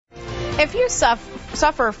If you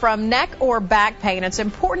suffer from neck or back pain, it's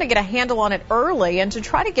important to get a handle on it early and to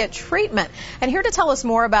try to get treatment. And here to tell us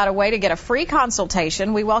more about a way to get a free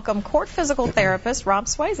consultation, we welcome KORT physical therapist Rob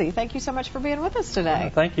Swayze. Thank you so much for being with us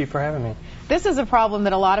today. Thank you for having me. This is a problem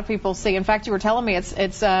that a lot of people see. In fact, you were telling me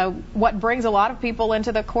it's what brings a lot of people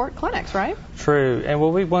into the KORT clinics, right? True. And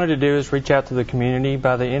what we wanted to do is reach out to the community.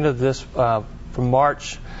 By the end of this, from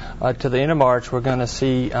March to the end of March, we're going to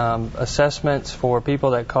see assessments for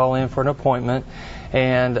people that call in for an appointment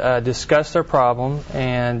and discuss their problem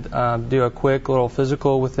and do a quick little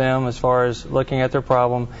physical with them as far as looking at their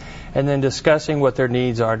problem and then discussing what their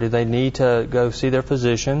needs are. Do they need to go see their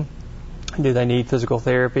physician? Do they need physical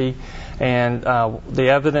therapy? And the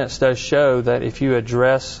evidence does show that if you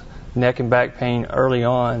address neck and back pain early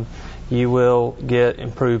on, you will get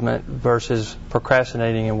improvement versus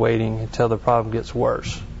procrastinating and waiting until the problem gets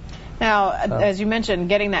worse. Now, as you mentioned,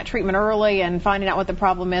 getting that treatment early and finding out what the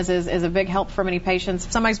problem is a big help for many patients.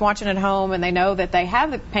 If somebody's watching at home and they know that they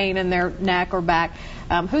have the pain in their neck or back,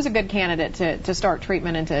 who's a good candidate to start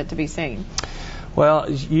treatment and to be seen?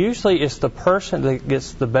 Well, usually it's the person that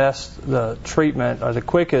gets the treatment or the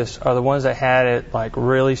quickest are the ones that had it like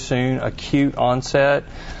really soon, acute onset.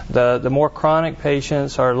 The more chronic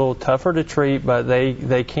patients are a little tougher to treat, but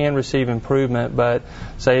they can receive improvement. But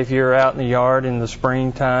say if you're out in the yard in the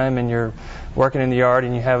springtime and you're working in the yard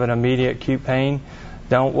and you have an immediate acute pain,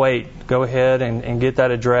 don't wait. Go ahead and get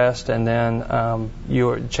that addressed, and then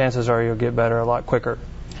chances are you'll get better a lot quicker.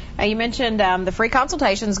 You mentioned the free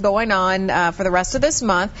consultations going on for the rest of this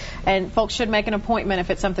month, and folks should make an appointment if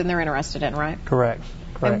it's something they're interested in, right? Correct.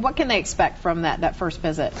 And what can they expect from that first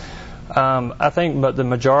visit? I think the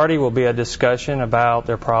majority will be a discussion about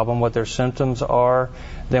their problem, what their symptoms are.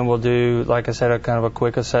 Then we'll do, like I said, a kind of a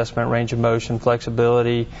quick assessment, range of motion,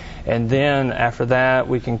 flexibility, and then after that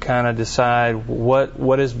we can kind of decide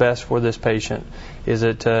what is best for this patient. Is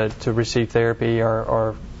it to receive therapy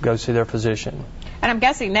or go see their physician? And I'm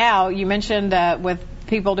guessing now, you mentioned with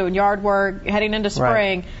people doing yard work, heading into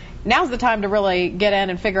spring, right. Now's the time to really get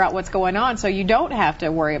in and figure out what's going on so you don't have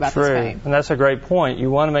to worry about this pain. And that's a great point.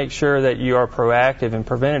 You want to make sure that you are proactive and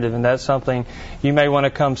preventative, and that's something you may want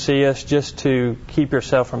to come see us just to keep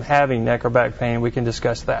yourself from having neck or back pain. We can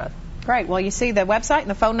discuss that. Great. Well, you see the website and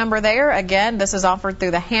the phone number there. Again, this is offered through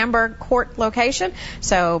the Hamburg KORT location,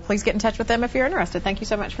 so please get in touch with them if you're interested. Thank you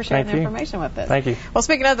so much for sharing the information with us. Thank you. Well,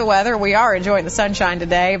 speaking of the weather, we are enjoying the sunshine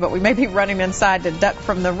today, but we may be running inside to duck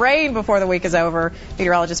from the rain before the week is over.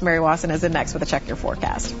 Meteorologist Mary Wasson is in next with a Check Your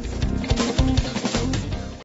Forecast.